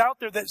that's out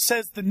there that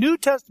says the New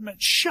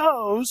Testament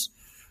shows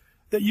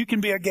that you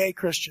can be a gay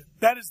Christian.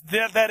 That is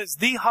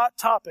the hot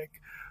topic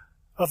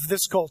of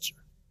this culture.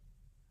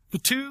 The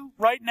two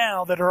right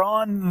now that are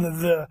on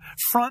the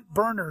front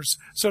burners,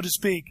 so to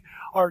speak,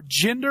 are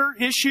gender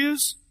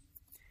issues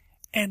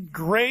and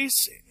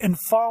grace and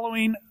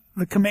following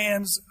the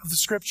commands of the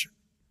Scripture.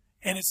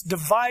 And it's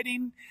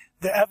dividing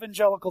the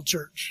evangelical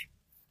church.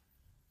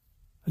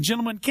 A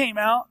gentleman came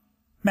out,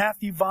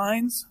 Matthew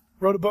Vines,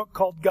 wrote a book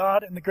called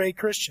God and the Gray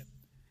Christian.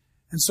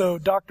 And so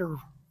Dr.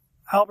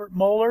 Albert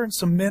Mohler and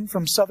some men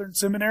from Southern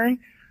Seminary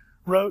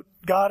wrote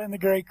God and the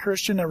Gray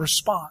Christian, a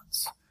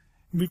response.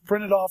 We've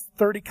printed off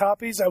 30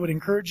 copies. I would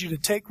encourage you to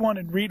take one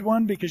and read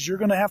one because you're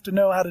going to have to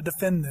know how to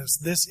defend this.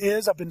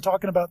 I've been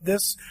talking about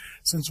this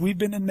since we've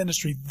been in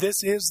ministry.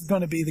 This is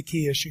going to be the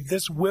key issue.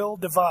 This will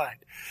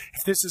divide.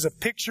 If this is a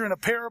picture and a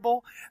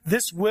parable,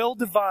 this will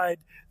divide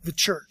the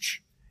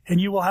church.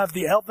 And you will have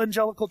the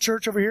evangelical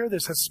church over here.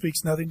 This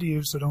speaks nothing to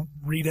you, so don't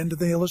read into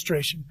the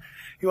illustration.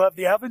 You'll have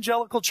the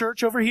evangelical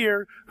church over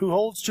here who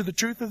holds to the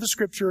truth of the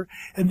Scripture,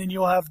 and then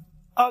you'll have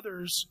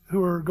others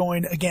who are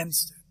going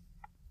against it.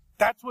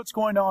 That's what's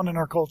going on in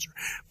our culture.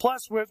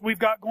 Plus, what we've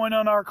got going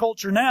on in our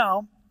culture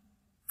now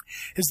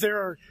is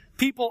there are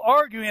people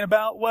arguing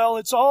about, well,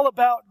 it's all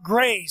about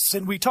grace,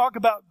 and we talk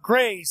about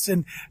grace,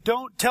 and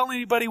don't tell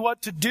anybody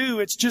what to do.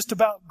 It's just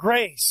about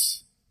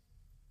grace.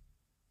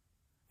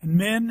 And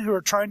men who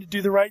are trying to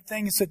do the right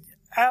thing said,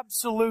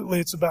 absolutely,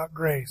 it's about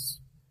grace.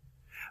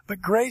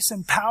 But grace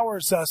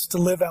empowers us to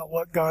live out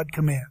what God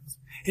commands.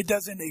 It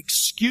doesn't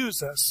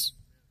excuse us.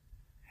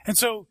 And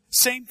so,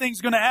 same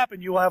thing's going to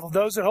happen. You will have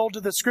those that hold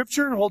to the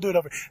Scripture, and we'll do it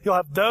over. You'll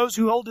have those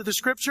who hold to the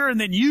Scripture, and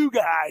then you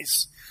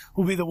guys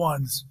will be the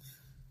ones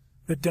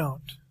that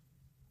don't.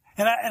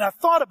 And I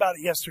thought about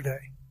it yesterday.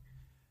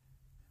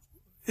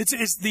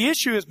 The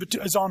issue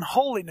is on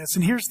holiness,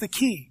 and here's the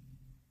key.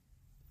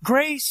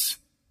 Grace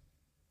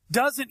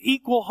doesn't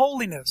equal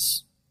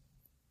holiness.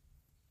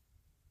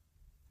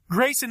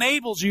 Grace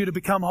enables you to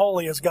become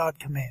holy as God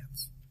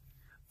commands.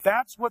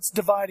 That's what's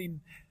dividing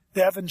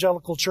the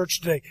evangelical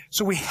church today.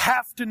 So we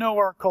have to know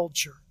our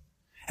culture.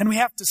 And we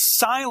have to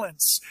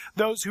silence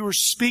those who are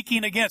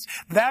speaking against.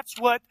 That's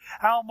what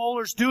Al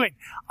Mohler's doing.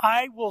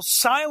 I will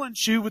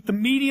silence you with the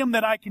medium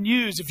that I can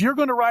use. If you're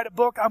going to write a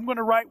book, I'm going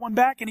to write one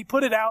back. And he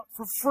put it out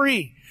for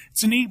free.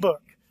 It's an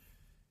ebook.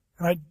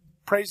 And I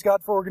praise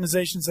God for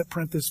organizations that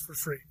print this for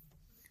free.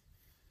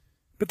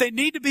 But they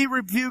need to be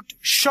rebuked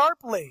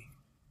sharply.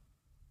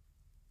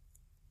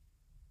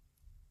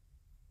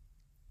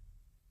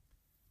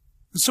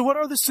 So what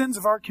are the sins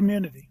of our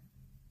community?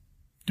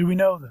 Do we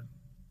know them?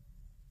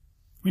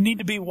 We need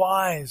to be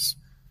wise.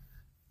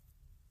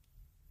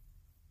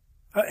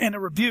 And a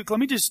rebuke. Let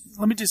me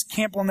just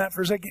camp on that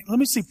for a second. Let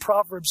me see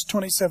Proverbs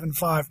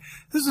 27:5.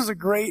 This is a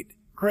great,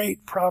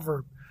 great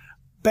proverb.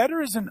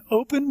 Better is an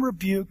open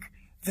rebuke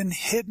than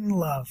hidden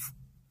love.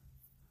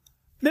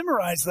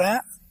 Memorize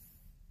that.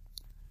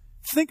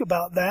 Think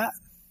about that.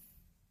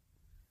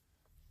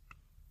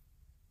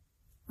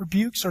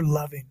 Rebukes are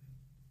loving.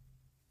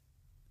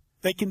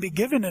 They can be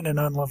given in an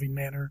unloving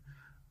manner,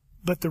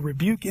 but the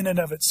rebuke in and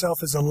of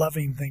itself is a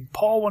loving thing.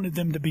 Paul wanted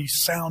them to be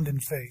sound in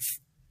faith.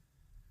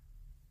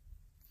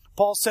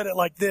 Paul said it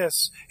like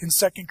this in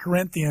 2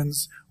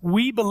 Corinthians,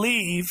 we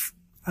believe,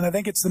 and I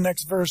think it's the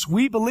next verse,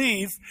 we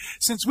believe,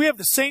 since we have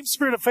the same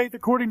spirit of faith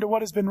according to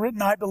what has been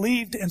written, I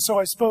believed, and so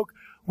I spoke.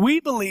 We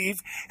believe,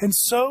 and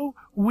so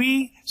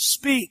we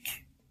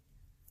speak.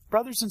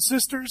 Brothers and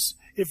sisters,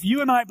 if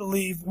you and I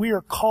believe, we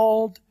are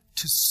called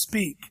to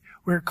speak.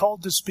 We are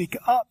called to speak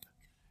up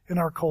in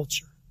our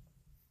culture.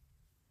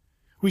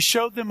 We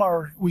serve them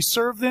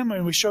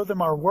and we show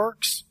them our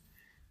works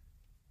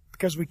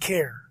because we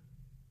care.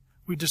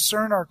 We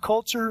discern our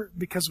culture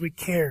because we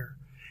care.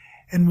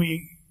 And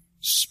we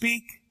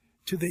speak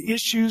to the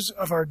issues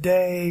of our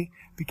day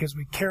because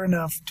we care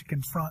enough to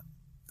confront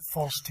the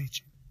false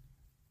teaching.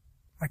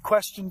 My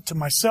question to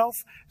myself,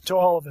 to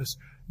all of us,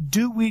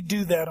 do we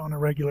do that on a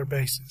regular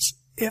basis?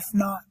 If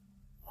not,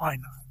 why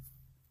not?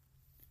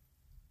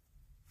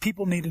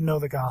 People need to know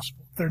the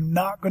gospel. They're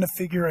not going to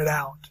figure it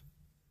out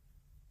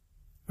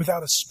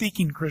without a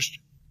speaking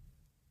Christian.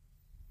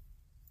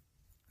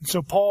 And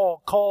so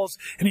Paul calls,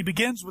 and he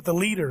begins with the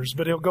leaders,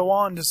 but he'll go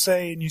on to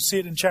say, and you see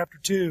it in chapter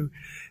 2,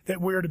 that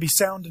we're to be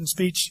sound in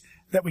speech,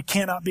 that we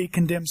cannot be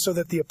condemned, so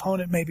that the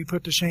opponent may be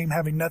put to shame,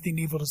 having nothing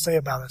evil to say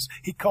about us.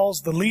 He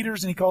calls the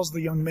leaders and he calls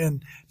the young men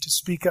to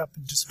speak up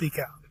and to speak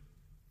out.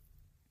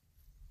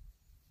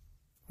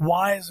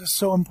 Why is this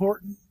so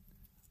important?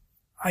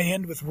 I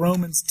end with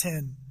Romans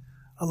 10,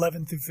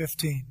 11 through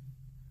 15.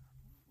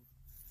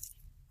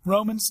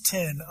 Romans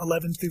 10,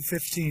 11 through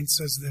 15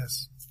 says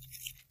this.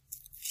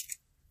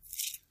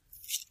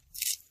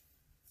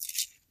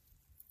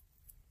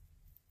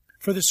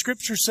 For the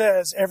Scripture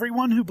says,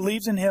 everyone who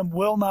believes in him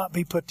will not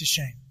be put to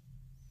shame.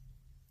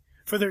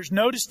 For there's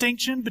no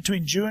distinction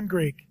between Jew and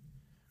Greek.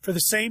 For the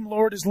same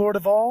Lord is Lord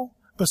of all,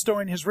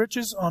 bestowing his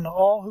riches on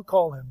all who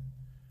call him.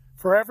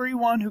 For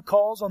everyone who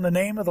calls on the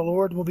name of the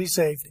Lord will be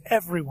saved.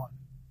 Everyone.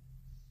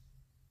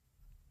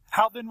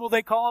 How then will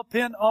they call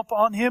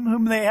upon him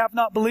whom they have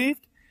not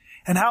believed?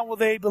 And how will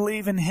they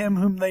believe in him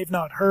whom they've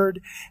not heard?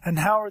 And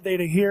how are they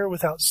to hear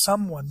without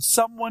someone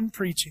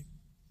preaching?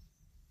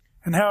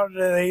 And how are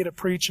they to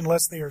preach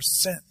unless they are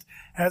sent?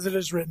 As it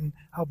is written,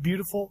 how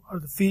beautiful are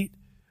the feet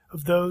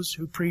of those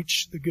who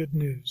preach the good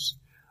news.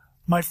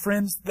 My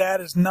friends,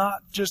 that is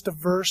not just a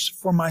verse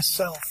for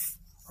myself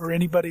or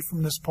anybody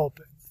from this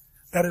pulpit.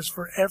 That is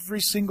for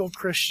every single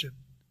Christian.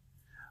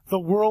 The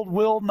world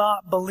will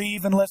not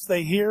believe unless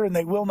they hear, and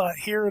they will not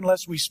hear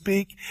unless we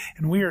speak.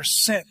 And we are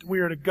sent. We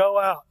are to go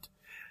out.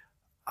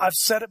 I've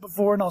said it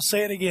before and I'll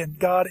say it again.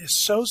 God is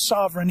so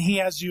sovereign. He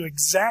has you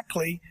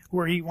exactly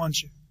where He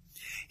wants you.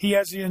 He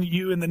has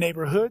you in the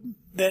neighborhood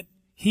that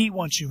He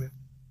wants you in.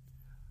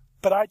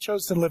 But I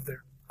chose to live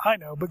there. I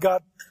know, but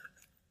God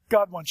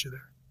wants you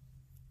there.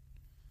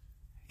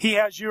 He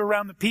has you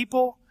around the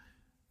people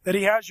that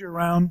He has you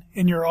around,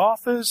 in your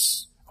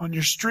office, on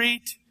your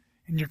street,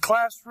 in your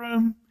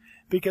classroom,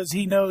 because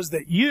He knows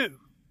that you,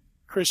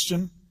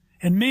 Christian,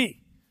 and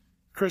me,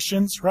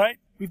 Christians, right?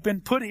 We've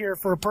been put here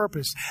for a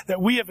purpose, that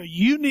we have a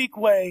unique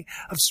way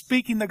of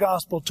speaking the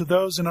gospel to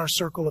those in our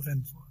circle of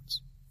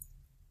influence.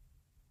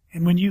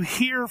 And when you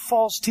hear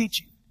false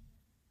teaching,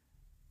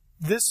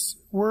 this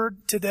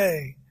word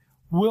today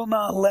will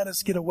not let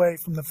us get away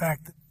from the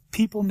fact that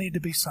people need to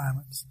be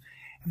silenced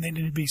and they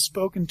need to be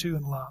spoken to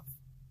in love.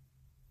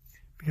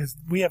 Because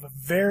we have a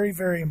very,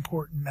 very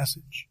important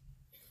message.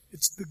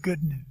 It's the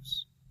good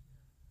news.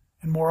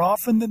 And more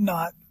often than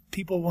not,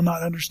 people will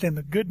not understand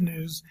the good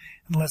news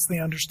unless they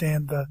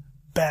understand the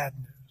bad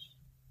news.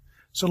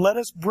 So let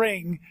us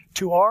bring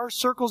to our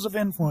circles of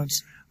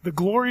influence the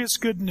glorious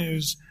good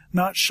news,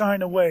 not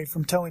shine away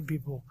from telling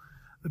people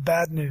the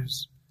bad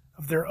news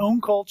of their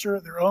own culture,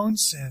 their own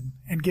sin,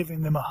 and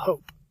giving them a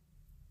hope.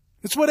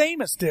 It's what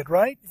Amos did,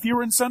 right? If you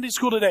were in Sunday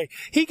school today,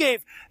 he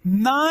gave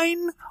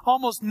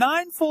almost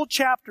 9 full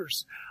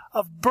chapters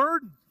of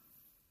burden.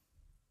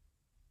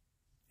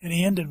 And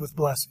he ended with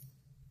blessing.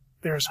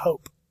 There is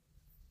hope.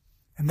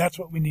 And that's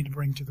what we need to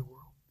bring to the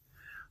world.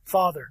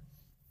 Father,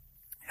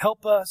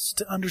 help us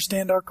to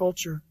understand our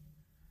culture.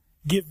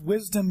 Give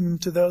wisdom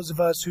to those of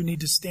us who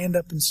need to stand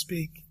up and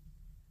speak,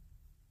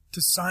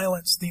 to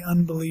silence the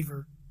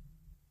unbeliever.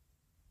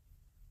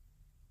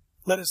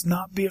 Let us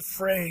not be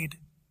afraid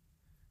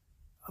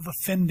of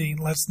offending.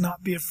 Let's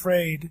not be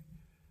afraid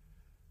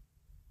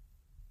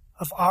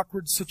of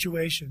awkward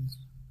situations.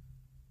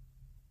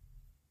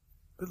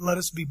 But let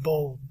us be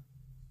bold.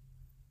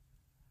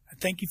 I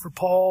thank you for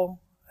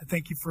Paul. I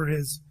thank you for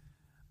his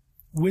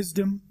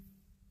wisdom.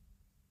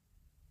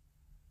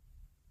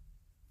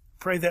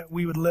 Pray that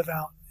we would live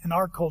out in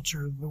our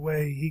culture the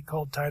way he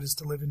called Titus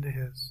to live into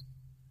his.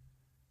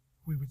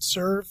 We would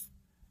serve,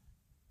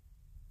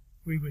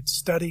 we would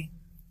study,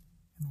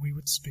 and we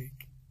would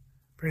speak.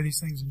 Pray these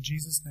things in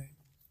Jesus' name.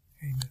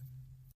 Amen.